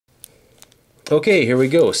Okay, here we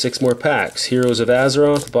go. 6 more packs. Heroes of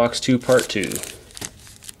Azeroth, Box 2, Part 2.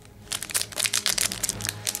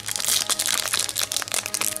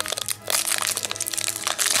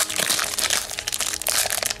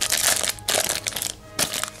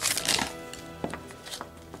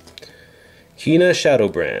 Kina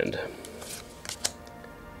Shadowbrand.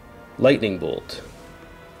 Lightning Bolt.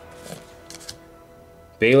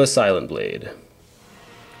 Bela Silent Blade.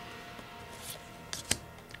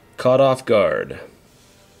 Caught Off Guard.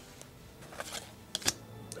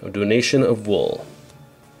 A Donation of Wool.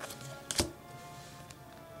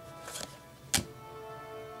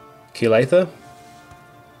 Keelitha.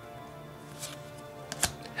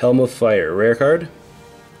 Helm of Fire, rare card.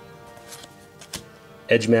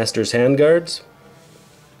 Edgemaster's Handguards.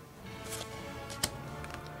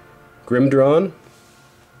 Grimdrawn.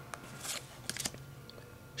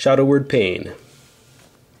 Shadowward Pain.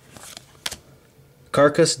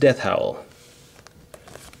 Carcass Death Howl.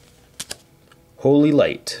 Holy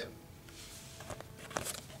Light.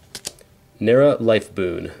 Nera Life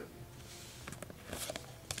Boon.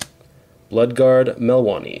 Bloodguard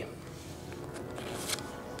Melwani.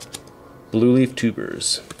 Blue Leaf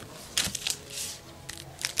Tubers.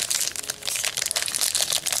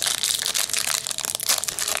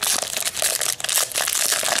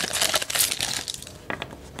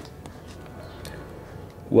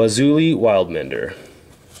 Wazuli Wildmender.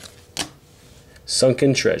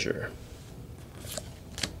 Sunken Treasure.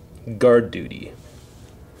 Guard Duty.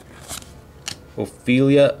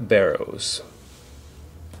 Ophelia Barrows.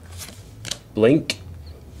 Blink.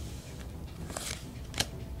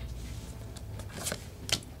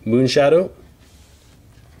 Moonshadow.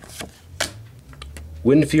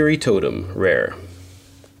 Wind Fury Totem, rare.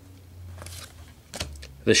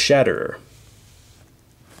 The Shatterer.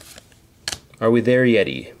 Are We There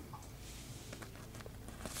Yeti?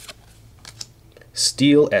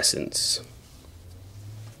 Steel Essence.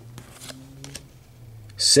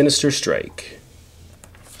 Sinister Strike.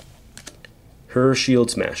 Her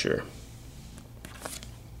Shield Smasher.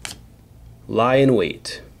 Lie in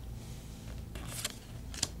Wait.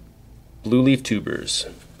 Blue Leaf Tubers.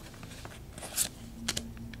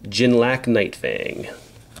 Jinlak Nightfang.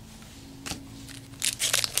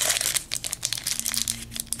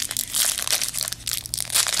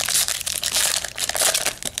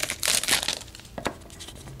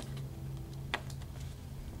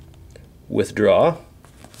 Withdraw.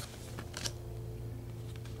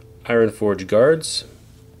 Ironforge Guards.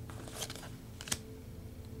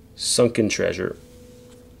 Sunken Treasure.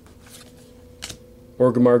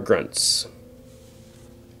 Orgrimmar Grunts.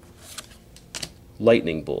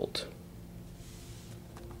 Lightning Bolt.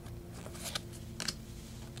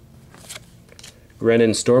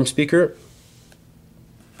 Renin Stormspeaker.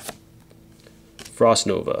 Frost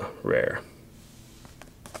Nova, rare.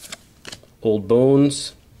 Old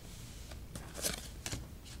Bones.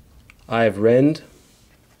 Eye of Rend.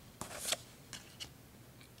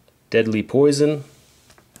 Deadly Poison.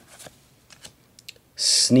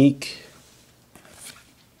 Sneak.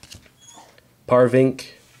 Parvink.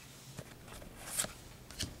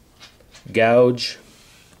 Gouge.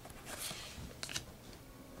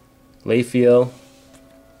 Layfiel.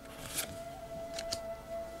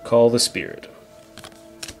 Call the Spirit.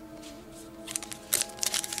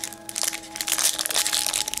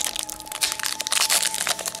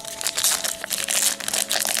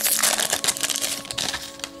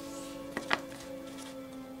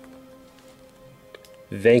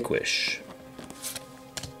 Vanquish.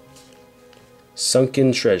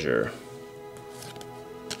 Sunken Treasure.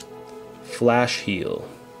 Flash Heal.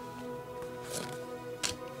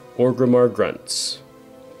 Orgrimmar Grunts.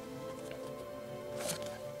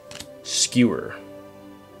 Skewer.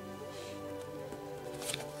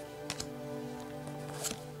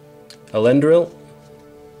 Elendril.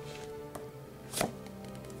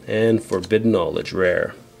 And Forbidden Knowledge,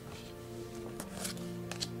 rare.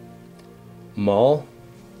 Maul.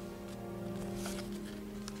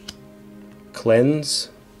 Cleanse.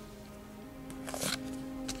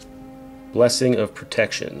 Blessing of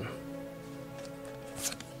Protection.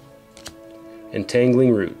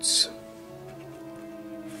 Entangling Roots.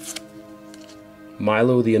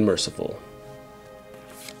 Milo the Unmerciful.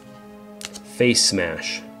 Face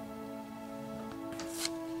Smash.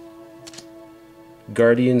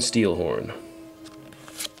 Guardian Steelhorn.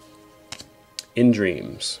 In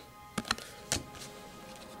Dreams.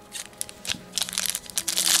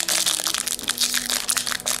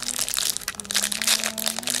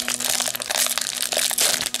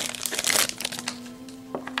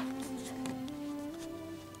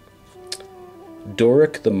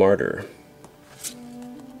 Doric the Martyr.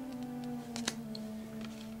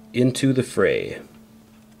 Into the Fray.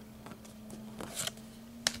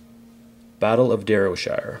 Battle of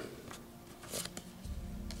Darrowshire.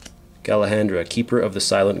 Galahandra, Keeper of the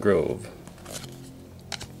Silent Grove.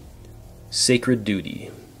 Sacred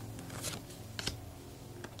Duty.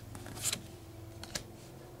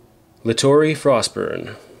 Littori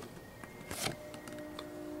Frostburn.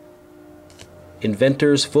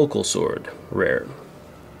 Inventor's Focal Sword, rare.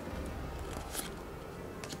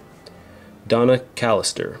 Donna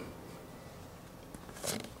Callister.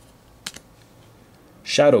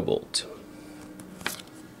 Shadowbolt.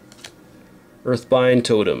 Earthbind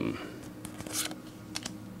Totem.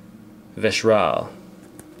 Veshral.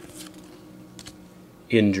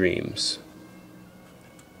 In Dreams.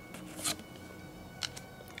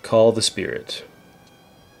 Call the Spirit.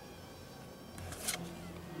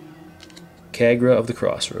 Kagra of the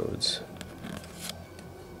Crossroads.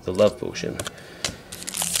 The Love Potion.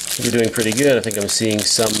 We're doing pretty good. I think I'm seeing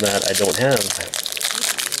some that I don't have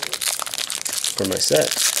for my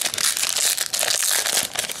set.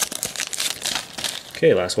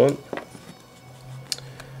 Okay, last one.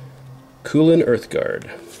 Kulin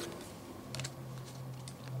Earthguard.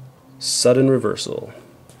 Sudden Reversal.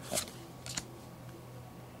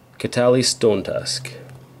 Katali Stone Tusk.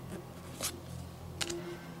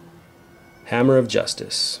 Hammer of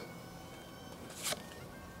Justice.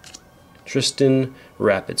 Tristan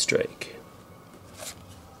Rapid Strike.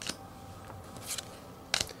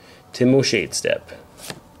 Timo Shadestep.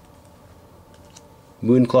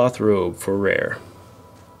 Mooncloth Robe for rare.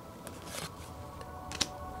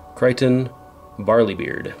 Crichton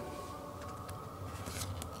Barleybeard.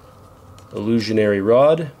 Illusionary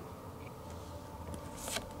Rod.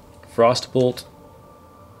 Frostbolt.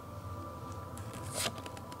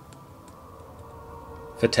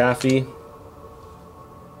 Fatafi.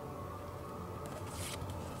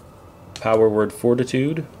 Power Word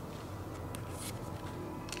Fortitude.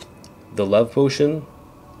 The Love Potion.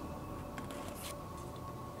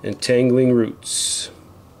 Entangling Roots.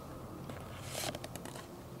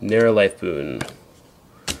 Nara Life Boon.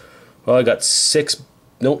 Well, I got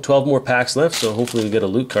 12 more packs left, so hopefully we get a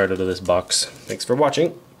loot card out of this box. Thanks for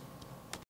watching.